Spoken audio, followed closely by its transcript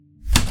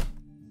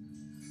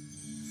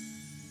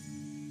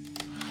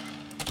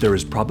There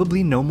is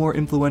probably no more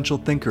influential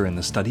thinker in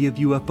the study of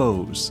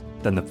UFOs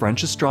than the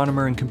French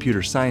astronomer and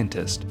computer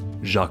scientist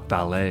Jacques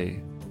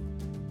Vallée.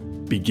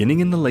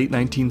 Beginning in the late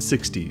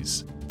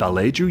 1960s,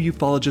 Vallée drew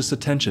ufologists'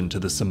 attention to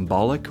the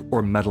symbolic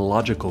or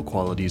metallurgical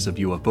qualities of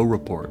UFO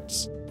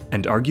reports,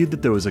 and argued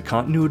that there was a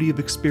continuity of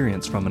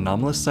experience from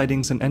anomalous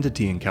sightings and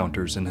entity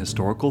encounters in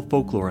historical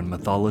folklore and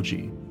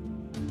mythology.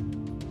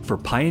 For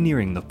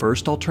pioneering the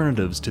first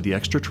alternatives to the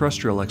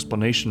extraterrestrial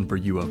explanation for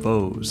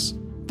UFOs,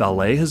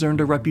 Vallée has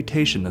earned a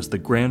reputation as the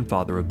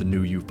grandfather of the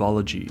new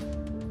ufology,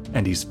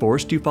 and he's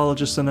forced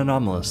ufologists and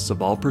anomalists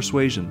of all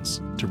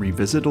persuasions to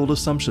revisit old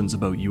assumptions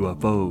about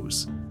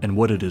UFOs and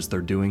what it is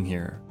they're doing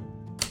here.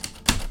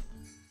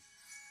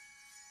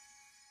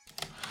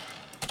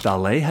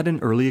 Vallée had an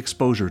early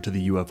exposure to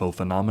the UFO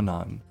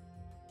phenomenon.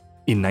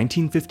 In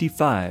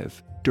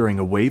 1955, during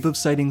a wave of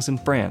sightings in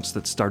France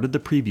that started the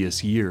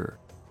previous year,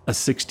 a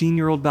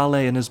 16-year-old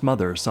Vallée and his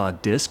mother saw a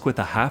disc with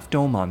a half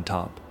dome on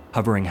top,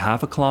 hovering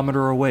half a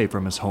kilometer away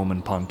from his home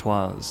in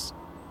Pontoise.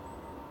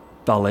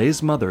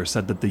 Vallée's mother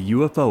said that the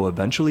UFO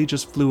eventually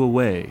just flew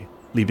away,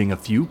 leaving a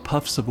few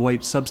puffs of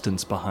white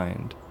substance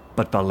behind,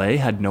 but Vallée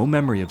had no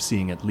memory of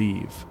seeing it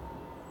leave.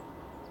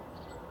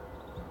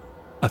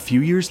 A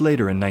few years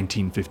later in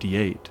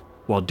 1958,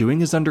 while doing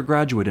his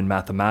undergraduate in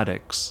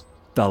mathematics,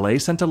 Vallée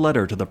sent a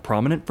letter to the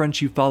prominent French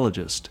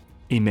ufologist,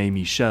 Aimé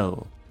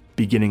Michel,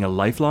 beginning a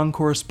lifelong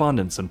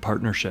correspondence and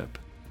partnership.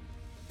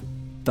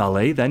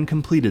 Vallée then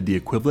completed the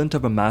equivalent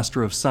of a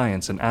Master of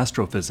Science in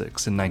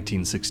Astrophysics in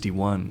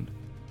 1961.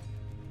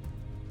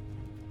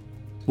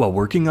 While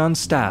working on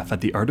staff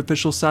at the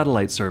Artificial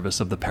Satellite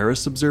Service of the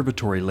Paris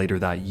Observatory later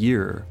that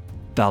year,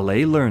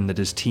 Vallée learned that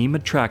his team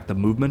had tracked the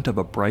movement of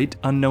a bright,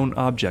 unknown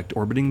object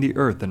orbiting the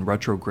Earth in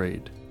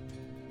retrograde.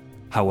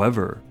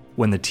 However,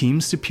 when the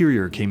team's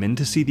superior came in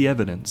to see the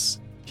evidence,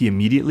 he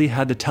immediately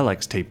had the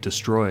telex tape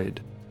destroyed.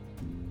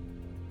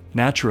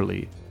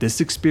 Naturally,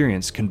 this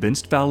experience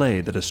convinced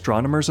Vallée that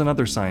astronomers and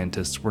other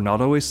scientists were not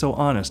always so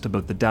honest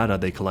about the data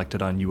they collected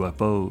on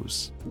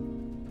UFOs.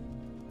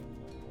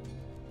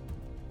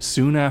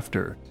 Soon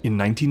after, in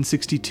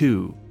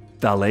 1962,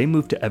 Vallée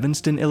moved to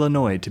Evanston,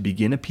 Illinois to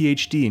begin a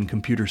PhD in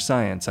computer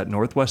science at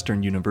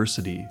Northwestern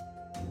University.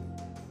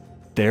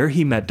 There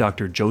he met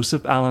Dr.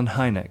 Joseph Allen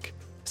Hynek,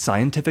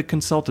 scientific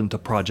consultant to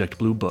Project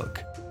Blue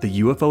Book,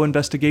 the UFO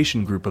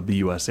investigation group of the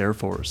US Air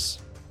Force.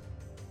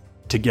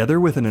 Together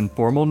with an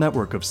informal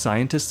network of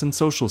scientists and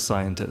social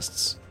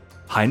scientists,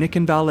 Hynek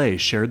and Vallée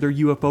shared their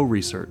UFO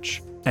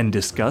research and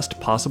discussed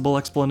possible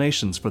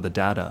explanations for the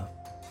data.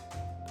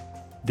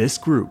 This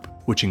group,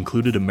 which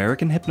included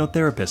American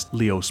hypnotherapist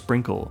Leo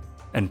Sprinkle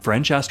and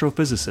French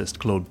astrophysicist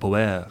Claude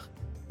Poher,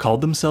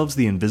 called themselves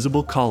the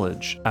Invisible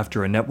College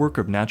after a network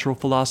of natural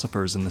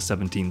philosophers in the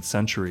 17th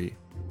century.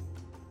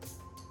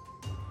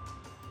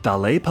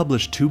 Vallée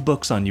published 2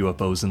 books on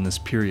UFOs in this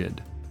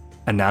period,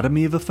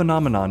 Anatomy of a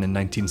Phenomenon in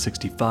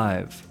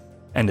 1965,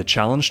 and A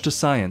Challenge to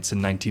Science in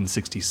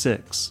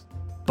 1966,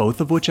 both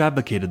of which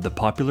advocated the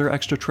popular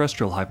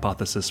extraterrestrial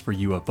hypothesis for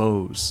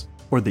UFOs,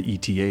 or the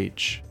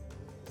ETH.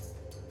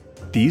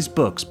 These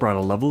books brought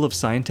a level of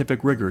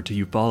scientific rigor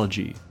to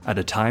ufology at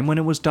a time when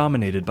it was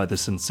dominated by the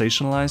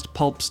sensationalized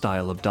pulp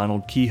style of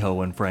Donald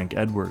Keyhoe and Frank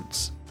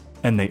Edwards,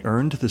 and they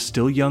earned the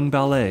still young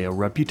Vallée a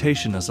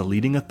reputation as a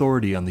leading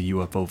authority on the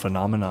UFO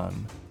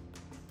phenomenon.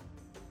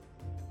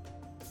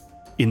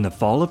 In the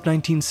fall of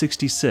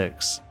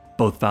 1966,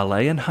 both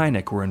Vallée and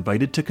Hynek were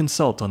invited to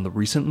consult on the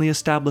recently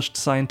established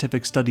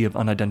scientific study of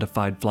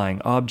unidentified flying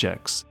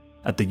objects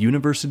at the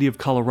University of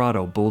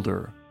Colorado,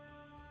 Boulder.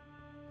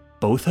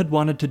 Both had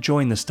wanted to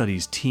join the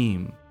study's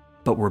team,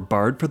 but were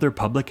barred for their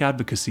public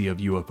advocacy of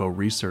UFO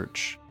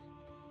research.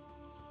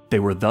 They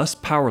were thus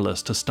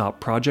powerless to stop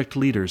project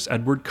leaders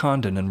Edward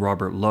Condon and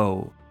Robert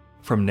Lowe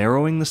from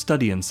narrowing the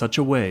study in such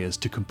a way as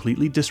to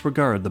completely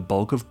disregard the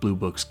bulk of Blue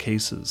Book's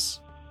cases.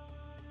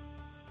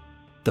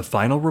 The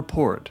final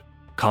report,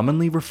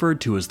 commonly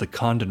referred to as the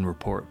Condon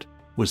Report,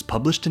 was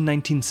published in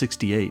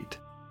 1968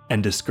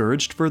 and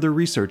discouraged further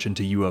research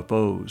into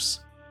UFOs,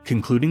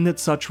 concluding that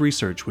such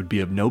research would be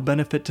of no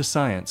benefit to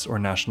science or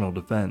national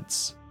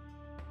defense.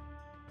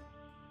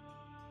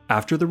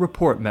 After the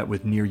report met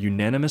with near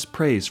unanimous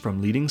praise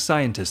from leading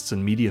scientists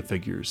and media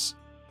figures,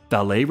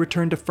 Vallée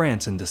returned to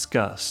France in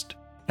disgust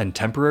and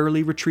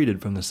temporarily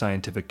retreated from the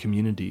scientific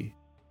community.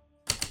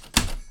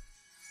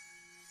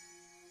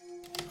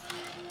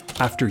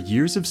 After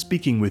years of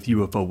speaking with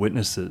UFO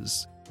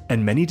witnesses,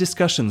 and many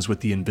discussions with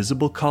the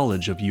Invisible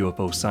College of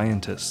UFO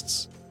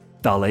scientists,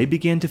 Vallée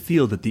began to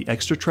feel that the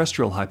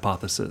extraterrestrial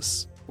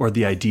hypothesis, or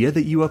the idea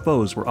that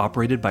UFOs were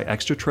operated by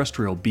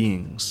extraterrestrial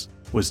beings,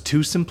 was too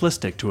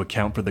simplistic to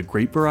account for the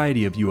great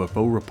variety of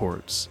UFO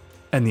reports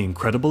and the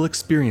incredible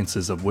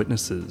experiences of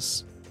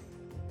witnesses.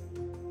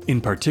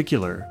 In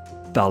particular,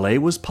 Vallée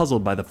was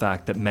puzzled by the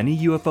fact that many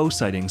UFO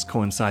sightings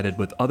coincided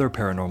with other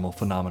paranormal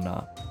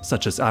phenomena,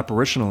 such as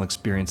apparitional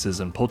experiences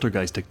and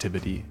poltergeist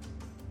activity.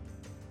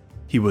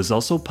 He was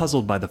also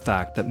puzzled by the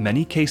fact that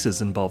many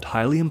cases involved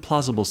highly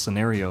implausible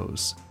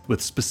scenarios,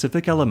 with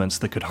specific elements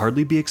that could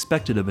hardly be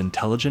expected of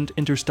intelligent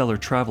interstellar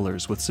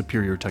travelers with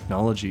superior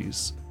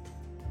technologies.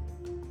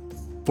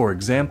 For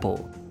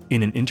example,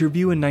 in an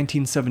interview in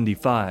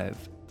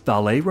 1975,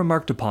 Vallée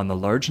remarked upon the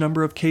large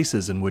number of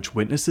cases in which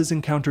witnesses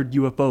encountered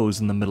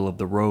UFOs in the middle of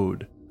the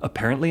road,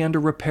 apparently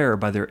under repair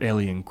by their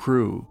alien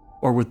crew,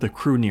 or with the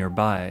crew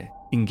nearby,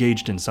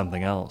 engaged in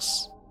something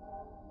else.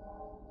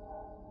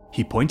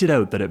 He pointed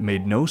out that it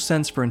made no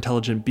sense for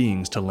intelligent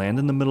beings to land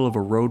in the middle of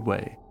a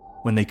roadway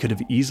when they could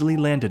have easily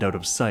landed out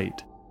of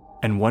sight,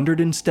 and wondered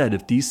instead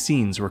if these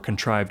scenes were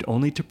contrived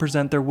only to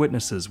present their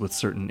witnesses with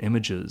certain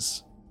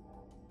images.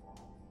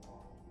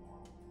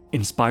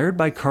 Inspired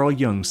by Carl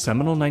Jung's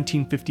seminal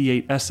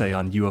 1958 essay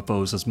on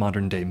UFOs as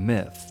modern-day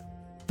myth,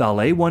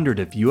 Vallée wondered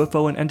if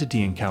UFO and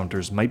entity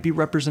encounters might be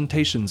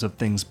representations of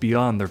things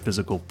beyond their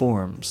physical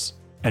forms,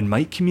 and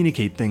might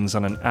communicate things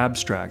on an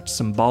abstract,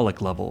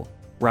 symbolic level,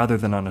 rather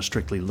than on a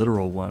strictly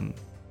literal one.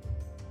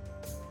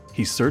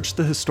 He searched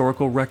the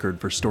historical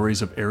record for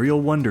stories of aerial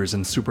wonders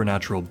and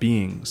supernatural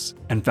beings,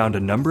 and found a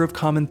number of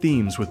common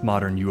themes with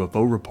modern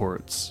UFO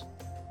reports.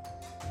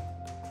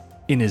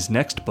 In his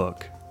next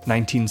book,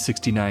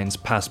 1969's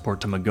Passport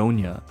to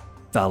Magonia,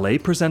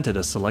 Vallée presented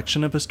a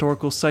selection of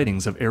historical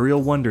sightings of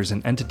aerial wonders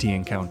and entity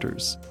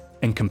encounters,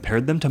 and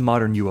compared them to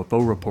modern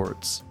UFO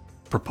reports,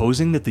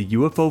 proposing that the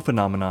UFO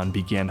phenomenon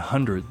began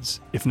hundreds,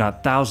 if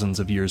not thousands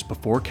of years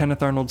before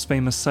Kenneth Arnold's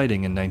famous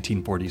sighting in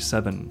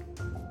 1947.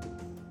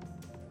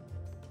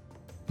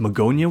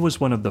 Magonia was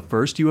one of the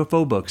first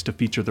UFO books to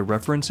feature the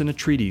reference in a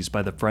treatise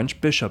by the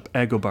French bishop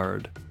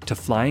Agobard to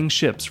flying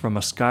ships from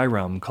a sky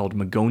realm called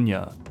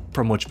Magonia,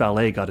 from which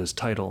Vallée got his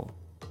title.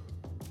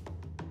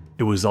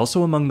 It was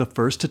also among the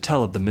first to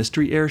tell of the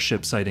mystery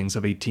airship sightings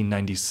of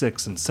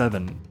 1896 and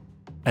 7,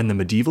 and the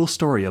medieval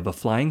story of a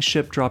flying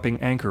ship dropping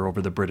anchor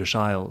over the British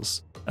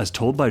Isles, as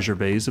told by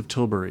Gervais of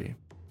Tilbury.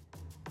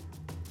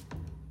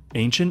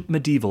 Ancient,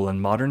 medieval,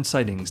 and modern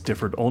sightings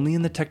differed only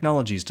in the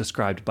technologies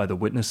described by the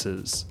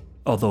witnesses,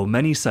 although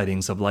many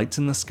sightings of lights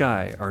in the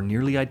sky are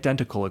nearly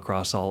identical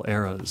across all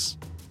eras.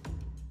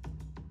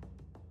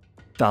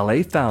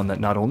 Vallée found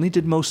that not only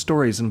did most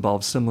stories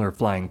involve similar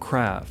flying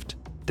craft,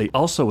 they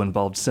also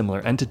involved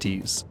similar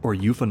entities, or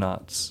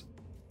ufonauts.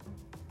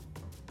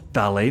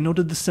 Vallée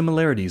noted the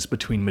similarities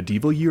between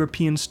medieval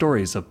European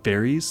stories of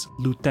fairies,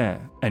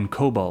 lutins, and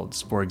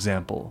kobolds, for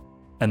example,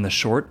 and the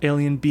short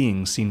alien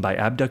beings seen by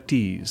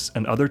abductees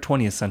and other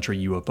 20th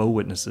century UFO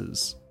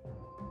witnesses.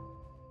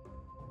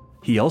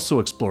 He also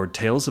explored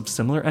tales of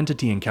similar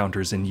entity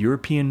encounters in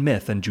European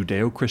myth and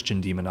Judeo-Christian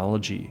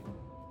demonology.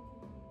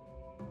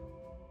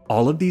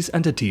 All of these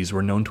entities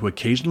were known to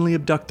occasionally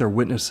abduct their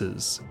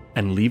witnesses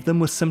and leave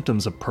them with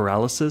symptoms of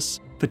paralysis,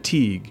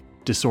 fatigue,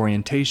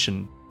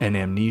 disorientation, and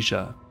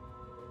amnesia.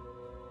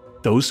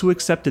 Those who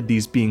accepted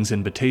these beings'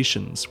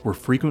 invitations were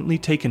frequently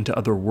taken to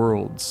other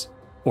worlds,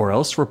 or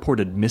else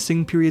reported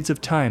missing periods of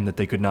time that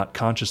they could not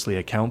consciously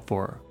account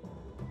for.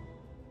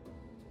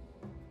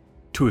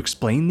 To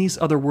explain these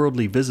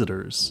otherworldly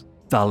visitors,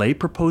 Vallée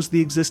proposed the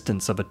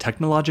existence of a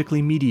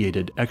technologically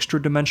mediated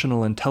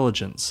extra-dimensional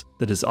intelligence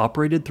that has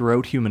operated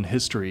throughout human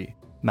history,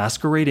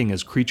 masquerading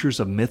as creatures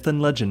of myth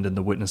and legend in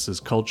the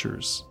witnesses'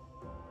 cultures.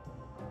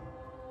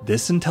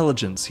 This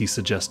intelligence, he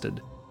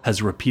suggested,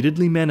 has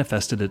repeatedly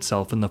manifested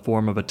itself in the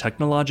form of a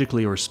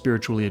technologically or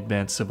spiritually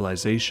advanced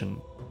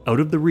civilization, out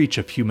of the reach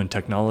of human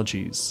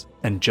technologies,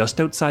 and just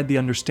outside the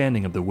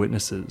understanding of the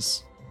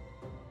witnesses.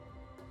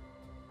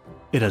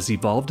 It has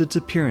evolved its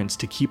appearance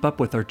to keep up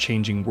with our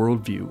changing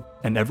worldview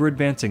and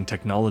ever-advancing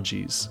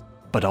technologies,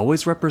 but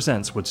always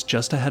represents what's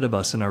just ahead of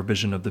us in our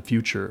vision of the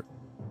future,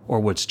 or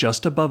what's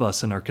just above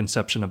us in our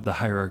conception of the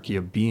hierarchy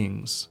of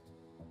beings.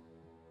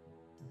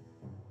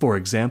 For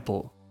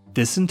example,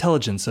 this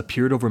intelligence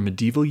appeared over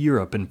medieval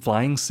Europe in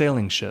flying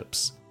sailing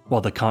ships, while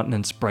the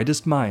continent's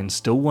brightest minds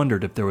still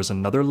wondered if there was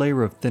another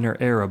layer of thinner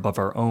air above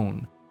our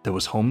own that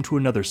was home to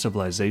another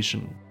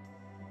civilization.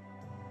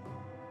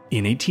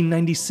 In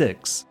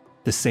 1896,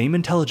 the same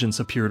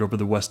intelligence appeared over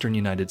the western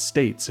United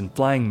States in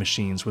flying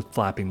machines with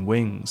flapping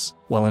wings,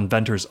 while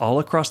inventors all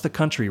across the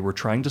country were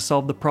trying to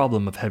solve the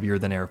problem of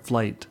heavier-than-air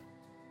flight.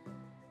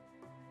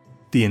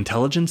 The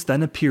intelligence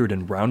then appeared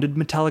in rounded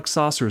metallic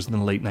saucers in the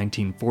late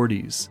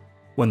 1940s,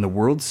 when the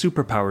world's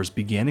superpowers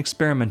began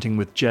experimenting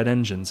with jet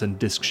engines and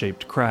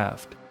disc-shaped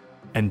craft,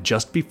 and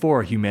just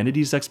before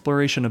humanity's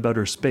exploration of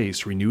outer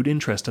space renewed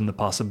interest in the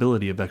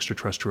possibility of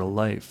extraterrestrial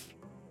life.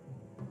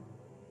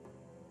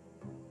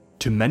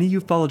 To many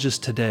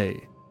ufologists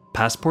today,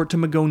 Passport to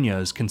Magonia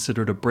is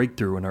considered a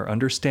breakthrough in our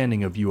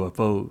understanding of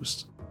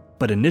UFOs,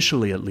 but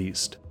initially at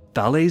least,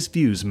 Vallée's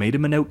views made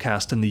him an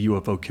outcast in the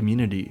UFO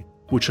community,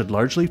 which had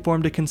largely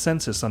formed a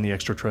consensus on the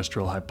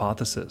extraterrestrial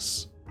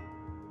hypothesis.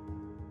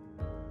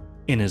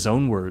 In his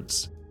own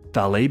words,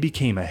 Vallée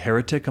became a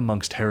heretic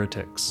amongst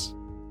heretics.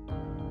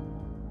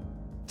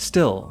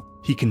 Still,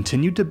 he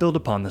continued to build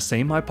upon the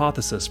same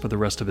hypothesis for the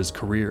rest of his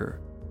career.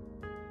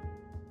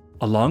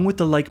 Along with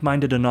the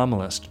like-minded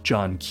anomalist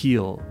John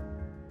Keel,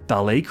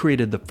 Vallée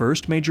created the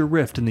first major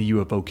rift in the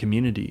UFO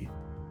community,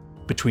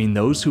 between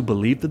those who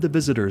believed that the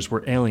visitors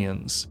were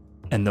aliens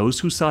and those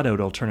who sought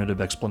out alternative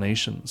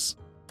explanations.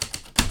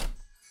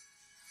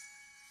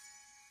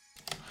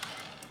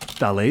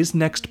 Vallée's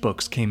next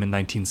books came in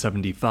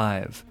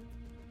 1975.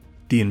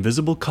 The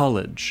Invisible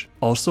College,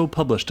 also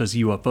published as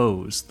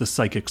UFOs, The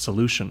Psychic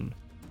Solution,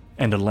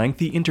 and a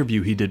lengthy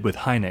interview he did with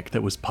Hynek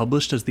that was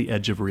published as The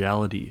Edge of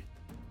Reality.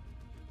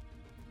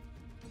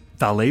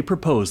 Vallée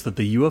proposed that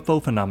the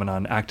UFO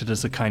phenomenon acted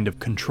as a kind of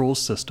control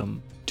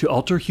system to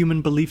alter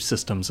human belief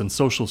systems and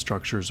social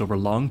structures over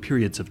long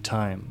periods of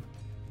time.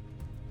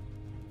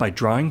 By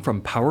drawing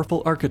from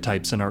powerful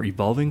archetypes in our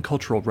evolving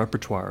cultural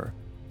repertoire,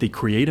 they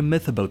create a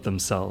myth about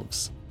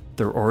themselves,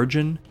 their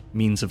origin,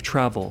 means of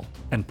travel,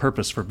 and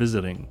purpose for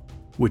visiting,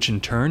 which in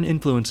turn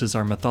influences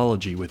our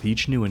mythology with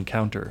each new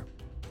encounter.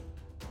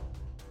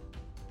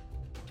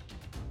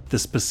 The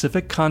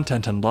specific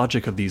content and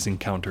logic of these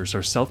encounters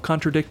are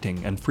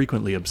self-contradicting and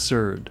frequently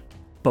absurd,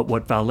 but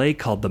what Vallée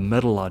called the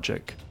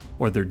metalogic,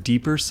 or their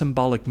deeper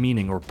symbolic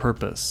meaning or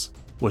purpose,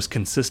 was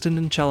consistent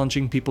in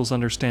challenging people's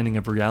understanding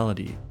of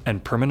reality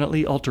and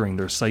permanently altering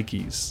their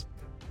psyches.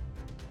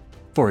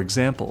 For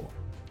example,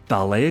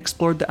 Vallée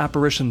explored the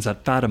apparitions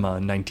at Fatima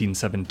in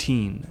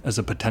 1917 as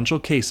a potential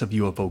case of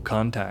UFO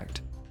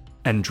contact,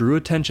 and drew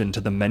attention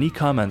to the many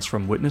comments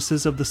from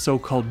witnesses of the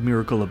so-called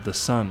miracle of the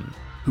sun,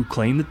 who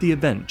claimed that the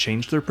event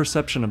changed their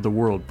perception of the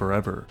world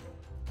forever.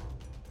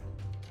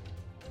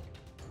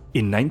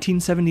 In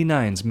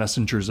 1979's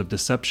Messengers of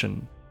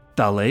Deception,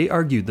 Vallée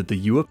argued that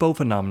the UFO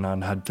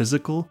phenomenon had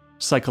physical,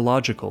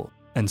 psychological,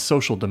 and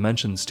social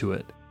dimensions to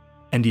it,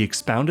 and he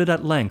expounded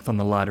at length on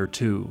the latter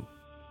too.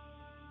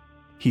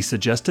 He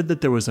suggested that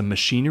there was a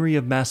machinery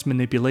of mass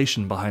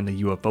manipulation behind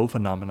the UFO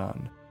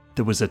phenomenon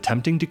that was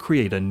attempting to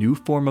create a new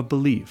form of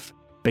belief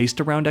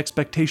based around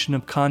expectation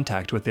of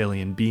contact with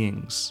alien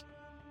beings.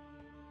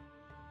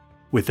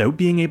 Without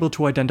being able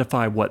to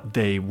identify what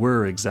they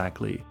were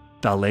exactly,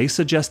 Vallée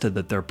suggested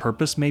that their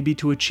purpose may be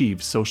to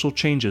achieve social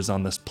changes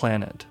on this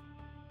planet.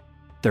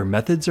 Their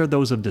methods are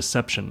those of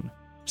deception,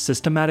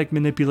 systematic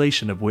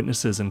manipulation of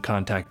witnesses and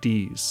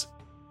contactees,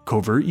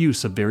 covert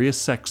use of various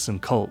sects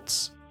and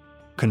cults,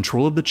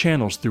 control of the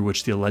channels through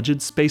which the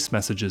alleged space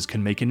messages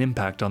can make an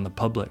impact on the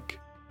public.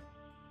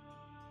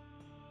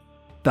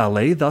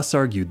 Vallée thus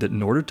argued that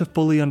in order to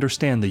fully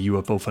understand the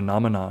UFO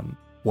phenomenon,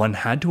 one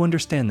had to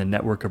understand the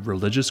network of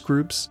religious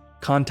groups,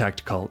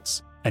 contact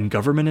cults, and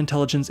government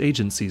intelligence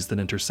agencies that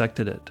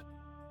intersected it.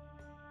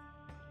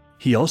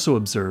 He also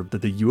observed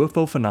that the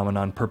UFO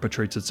phenomenon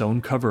perpetrates its own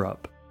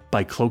cover-up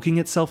by cloaking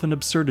itself in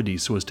absurdity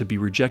so as to be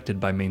rejected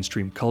by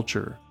mainstream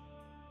culture.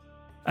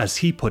 As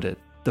he put it,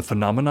 the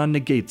phenomenon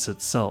negates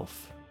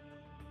itself.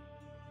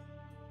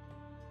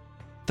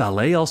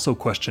 Vallée also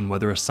questioned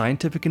whether a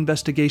scientific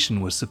investigation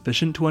was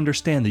sufficient to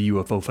understand the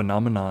UFO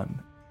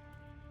phenomenon.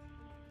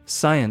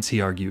 Science,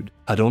 he argued,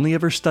 had only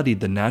ever studied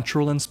the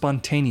natural and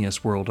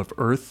spontaneous world of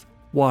earth,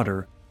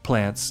 water,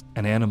 plants,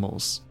 and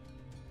animals.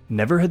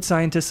 Never had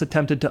scientists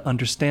attempted to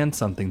understand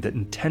something that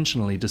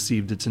intentionally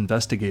deceived its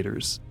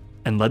investigators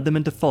and led them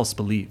into false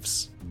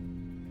beliefs.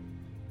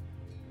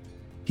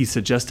 He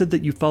suggested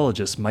that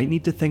ufologists might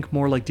need to think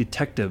more like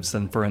detectives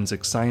than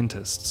forensic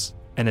scientists,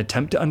 and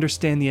attempt to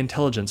understand the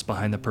intelligence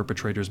behind the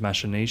perpetrators'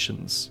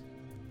 machinations.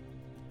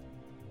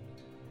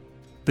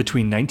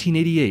 Between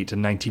 1988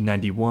 and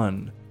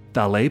 1991,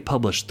 Vallée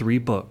published 3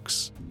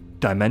 books,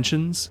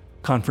 Dimensions,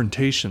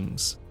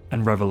 Confrontations,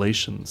 and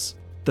Revelations,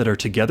 that are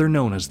together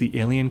known as the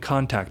Alien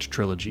Contact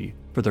Trilogy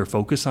for their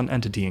focus on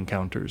entity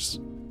encounters.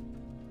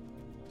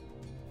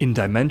 In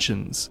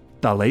Dimensions,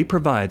 Vallée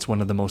provides one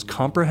of the most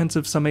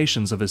comprehensive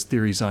summations of his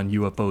theories on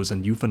UFOs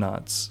and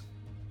ufonauts.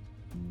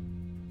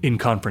 In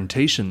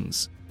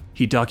Confrontations,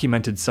 he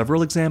documented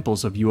several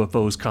examples of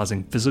UFOs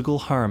causing physical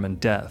harm and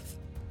death.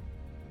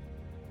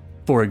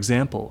 For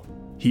example,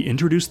 he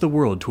introduced the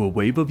world to a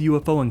wave of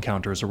UFO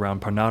encounters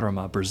around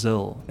Panorama,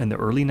 Brazil in the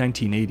early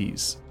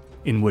 1980s,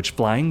 in which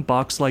flying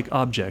box-like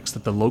objects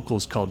that the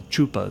locals called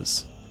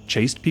chupas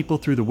chased people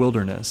through the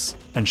wilderness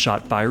and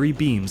shot fiery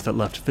beams that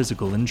left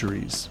physical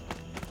injuries.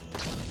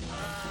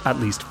 At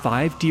least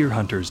 5 deer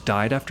hunters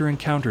died after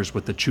encounters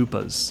with the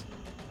chupas,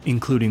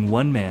 including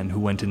one man who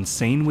went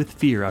insane with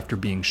fear after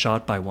being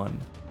shot by one.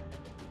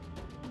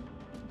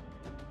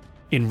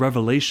 In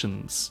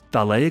Revelations,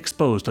 Vallée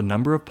exposed a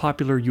number of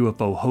popular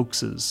UFO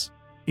hoaxes,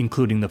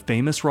 including the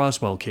famous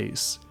Roswell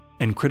case,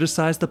 and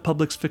criticized the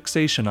public's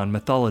fixation on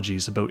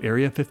mythologies about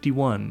Area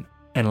 51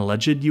 and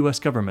alleged US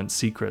government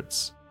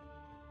secrets.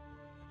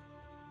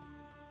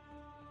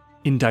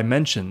 In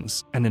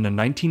Dimensions, and in a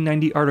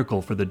 1990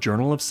 article for the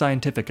Journal of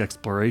Scientific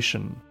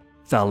Exploration,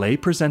 Vallée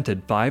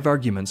presented 5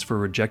 arguments for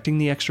rejecting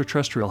the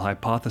extraterrestrial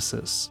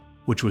hypothesis,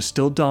 which was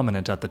still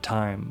dominant at the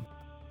time.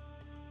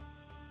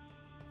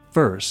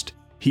 First,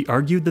 he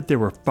argued that there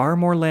were far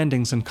more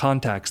landings and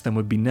contacts than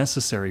would be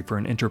necessary for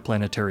an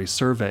interplanetary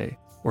survey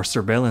or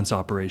surveillance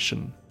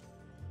operation.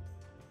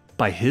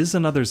 By his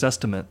and others'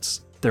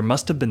 estimates, there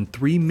must have been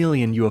 3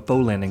 million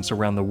UFO landings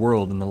around the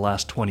world in the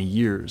last 20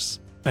 years,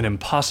 an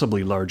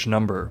impossibly large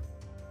number.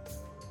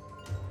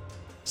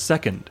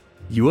 Second,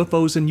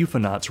 UFOs and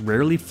ufonauts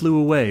rarely flew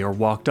away or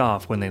walked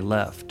off when they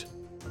left.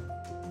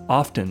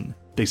 Often,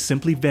 they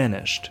simply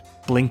vanished,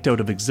 blinked out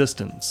of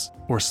existence,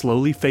 or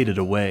slowly faded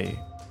away.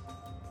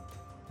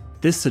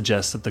 This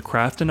suggests that the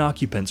craft and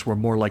occupants were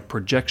more like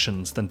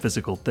projections than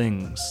physical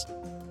things.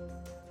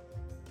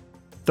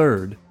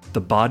 Third,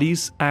 the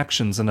bodies,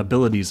 actions, and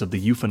abilities of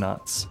the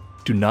ufonauts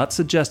do not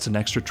suggest an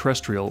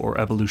extraterrestrial or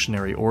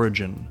evolutionary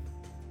origin.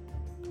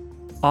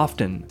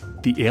 Often,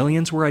 the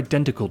aliens were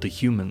identical to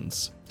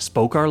humans,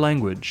 spoke our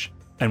language,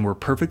 and were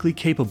perfectly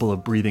capable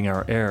of breathing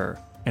our air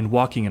and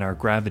walking in our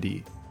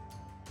gravity.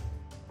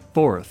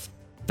 Fourth,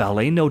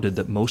 Vallée noted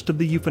that most of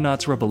the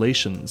ufonauts'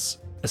 revelations,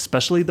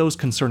 especially those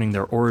concerning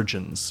their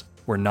origins,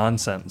 were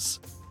nonsense,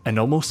 and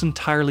almost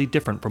entirely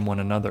different from one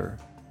another.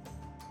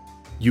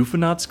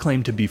 Ufonauts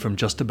claimed to be from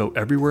just about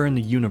everywhere in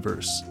the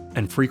universe,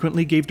 and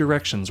frequently gave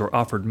directions or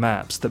offered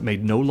maps that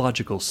made no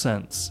logical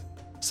sense,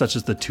 such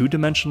as the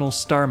two-dimensional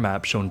star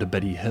map shown to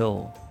Betty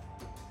Hill.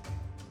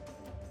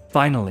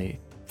 Finally,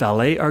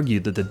 Vallée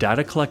argued that the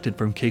data collected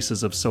from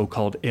cases of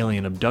so-called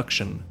alien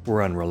abduction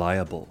were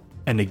unreliable,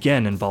 and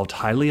again involved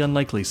highly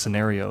unlikely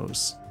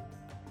scenarios.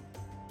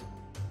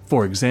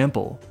 For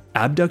example,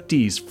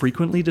 abductees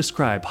frequently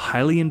describe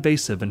highly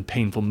invasive and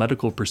painful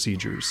medical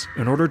procedures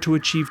in order to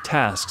achieve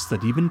tasks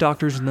that even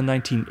doctors in the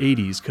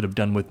 1980s could have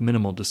done with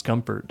minimal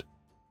discomfort.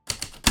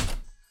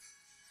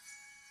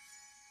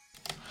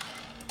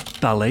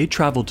 Vallée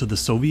traveled to the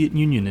Soviet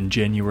Union in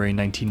January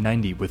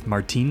 1990 with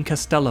Martine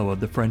Castello of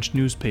the French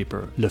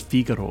newspaper Le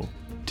Figaro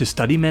to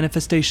study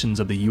manifestations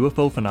of the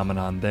UFO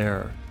phenomenon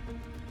there.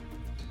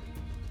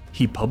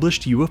 He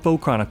published UFO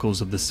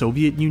Chronicles of the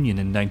Soviet Union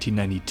in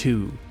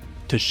 1992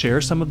 to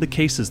share some of the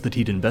cases that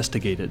he'd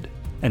investigated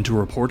and to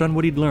report on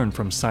what he'd learned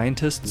from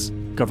scientists,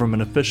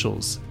 government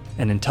officials,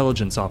 and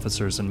intelligence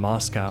officers in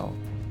Moscow.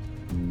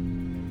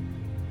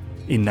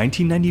 In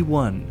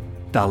 1991,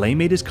 Vallée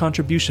made his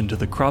contribution to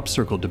the crop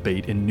circle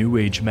debate in New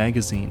Age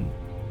magazine,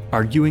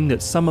 arguing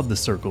that some of the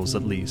circles,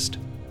 at least,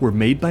 were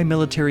made by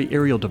military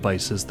aerial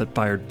devices that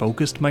fired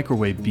focused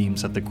microwave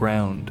beams at the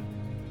ground.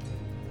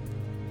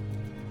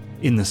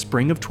 In the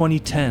spring of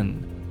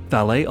 2010,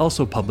 Vallée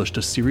also published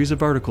a series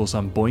of articles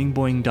on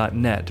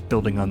boingboing.net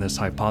building on this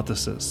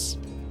hypothesis.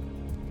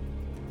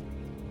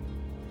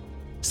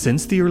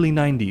 Since the early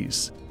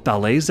 90s,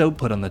 Vallée's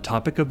output on the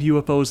topic of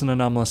UFOs and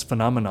anomalous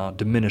phenomena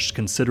diminished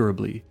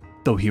considerably,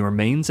 though he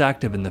remains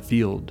active in the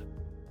field.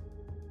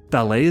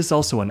 Vallée is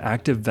also an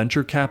active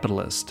venture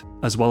capitalist,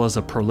 as well as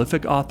a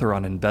prolific author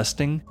on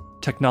investing,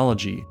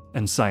 technology,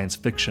 and science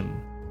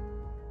fiction.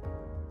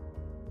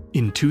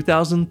 In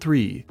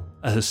 2003,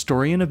 a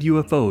historian of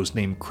UFOs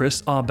named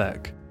Chris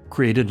Aubeck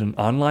created an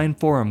online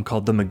forum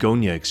called the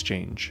Magonia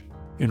Exchange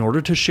in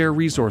order to share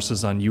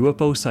resources on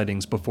UFO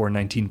sightings before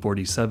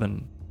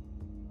 1947.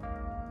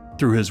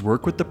 Through his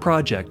work with the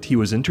project, he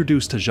was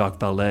introduced to Jacques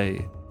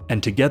Vallée,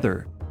 and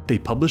together, they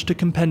published a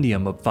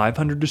compendium of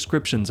 500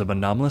 descriptions of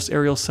anomalous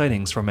aerial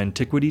sightings from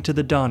antiquity to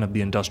the dawn of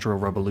the Industrial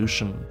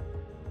Revolution.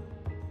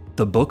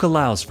 The book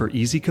allows for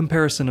easy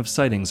comparison of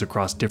sightings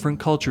across different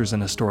cultures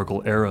and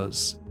historical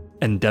eras,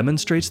 and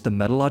demonstrates the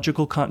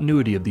metallurgical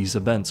continuity of these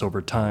events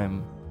over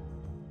time.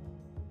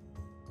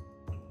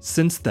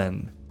 Since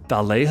then,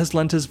 Vallée has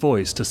lent his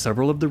voice to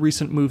several of the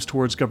recent moves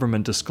towards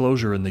government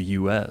disclosure in the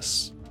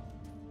US.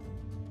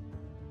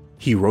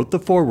 He wrote the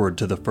foreword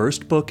to the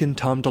first book in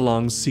Tom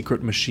DeLonge's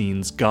Secret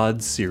Machines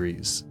Gods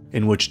series,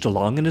 in which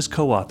DeLonge and his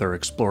co-author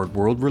explored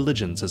world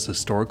religions as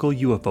historical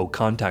UFO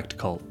contact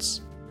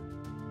cults.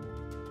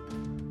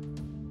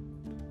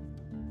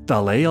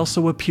 Vallée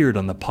also appeared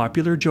on the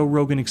popular Joe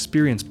Rogan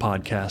Experience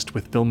podcast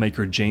with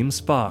filmmaker James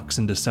Fox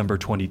in December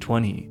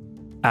 2020,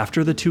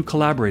 after the two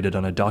collaborated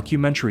on a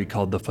documentary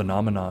called The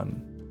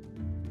Phenomenon.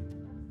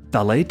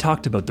 Vallée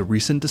talked about the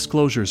recent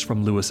disclosures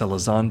from Luis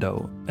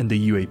Elizondo and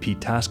the UAP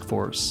task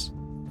force.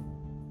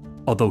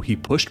 Although he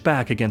pushed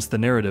back against the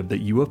narrative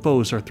that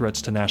UFOs are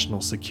threats to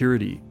national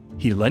security,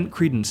 he lent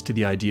credence to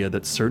the idea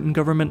that certain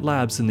government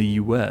labs in the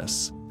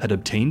US had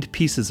obtained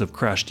pieces of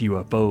crashed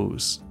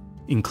UFOs,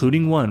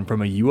 including one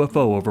from a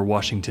UFO over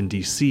Washington,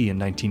 D.C. in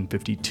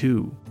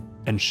 1952,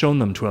 and shown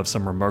them to have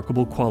some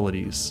remarkable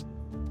qualities.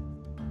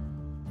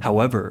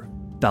 However,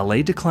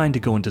 Vallée declined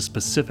to go into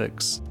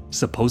specifics,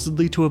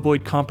 supposedly to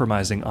avoid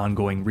compromising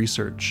ongoing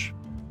research.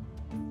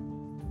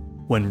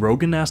 When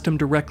Rogan asked him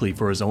directly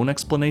for his own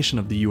explanation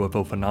of the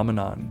UFO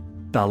phenomenon,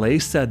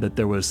 Vallée said that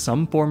there was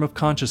some form of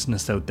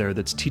consciousness out there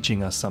that's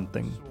teaching us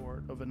something.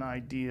 Sort of an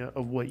idea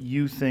of what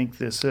you think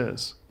this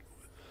is.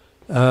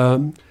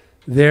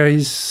 There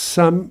is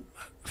some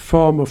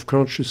form of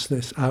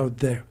consciousness out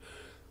there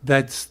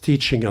that's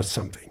teaching us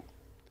something.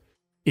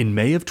 In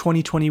May of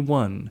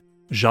 2021,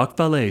 Jacques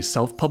Vallée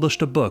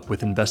self-published a book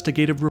with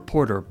investigative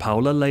reporter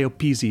Paola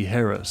Leopizzi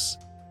Harris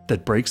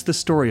that breaks the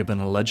story of an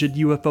alleged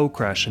UFO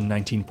crash in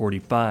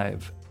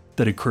 1945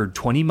 that occurred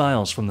 20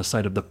 miles from the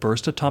site of the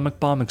first atomic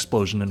bomb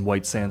explosion in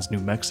White Sands, New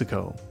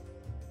Mexico.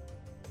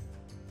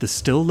 The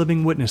still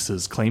living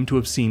witnesses claim to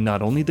have seen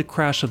not only the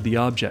crash of the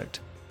object,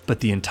 but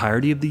the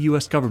entirety of the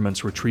US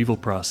government's retrieval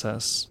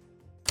process.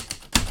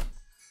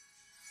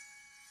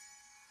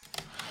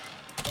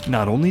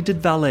 Not only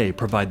did Vallée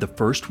provide the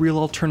first real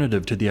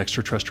alternative to the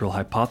extraterrestrial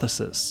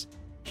hypothesis,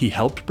 he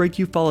helped break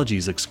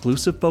ufology's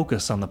exclusive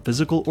focus on the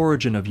physical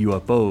origin of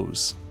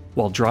UFOs,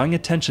 while drawing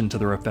attention to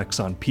their effects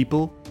on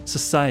people,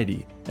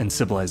 society, and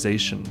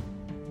civilization.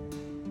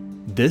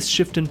 This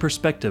shift in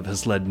perspective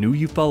has led new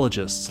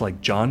ufologists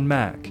like John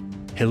Mack,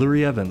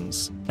 Hilary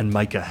Evans, and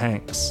Micah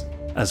Hanks,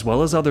 as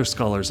well as other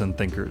scholars and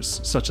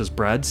thinkers such as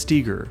Brad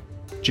Steger,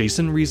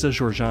 Jason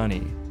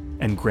Reza-Georgiani,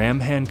 and Graham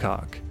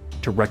Hancock,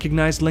 to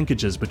recognize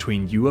linkages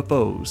between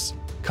UFOs,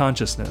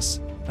 consciousness,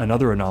 and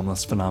other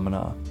anomalous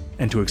phenomena,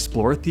 and to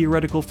explore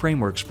theoretical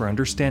frameworks for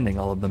understanding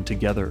all of them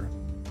together.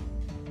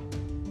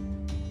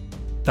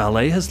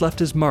 Vallée has left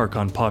his mark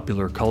on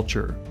popular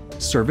culture,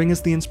 serving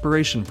as the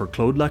inspiration for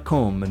Claude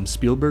Lacombe and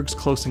Spielberg's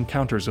Close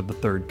Encounters of the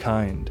Third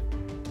Kind.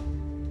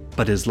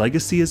 But his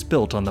legacy is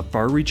built on the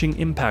far-reaching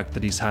impact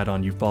that he's had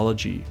on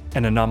ufology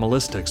and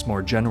anomalistics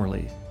more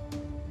generally.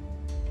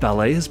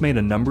 Vallée has made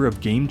a number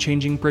of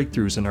game-changing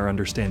breakthroughs in our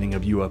understanding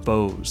of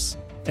UFOs,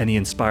 and he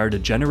inspired a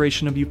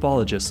generation of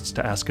ufologists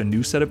to ask a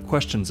new set of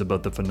questions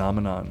about the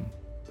phenomenon.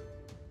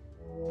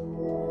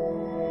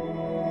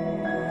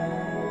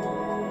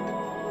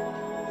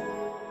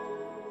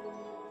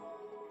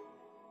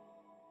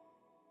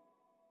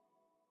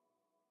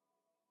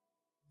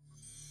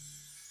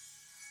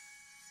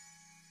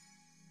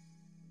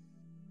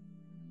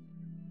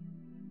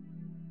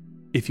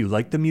 If you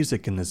like the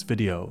music in this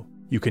video,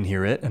 you can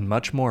hear it and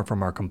much more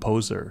from our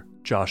composer,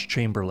 Josh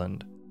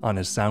Chamberlain, on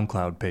his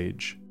SoundCloud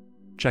page.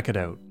 Check it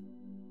out.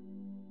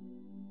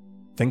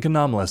 Think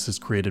Anomalous is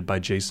created by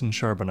Jason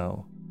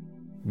Charbonneau.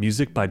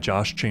 Music by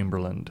Josh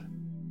Chamberlain.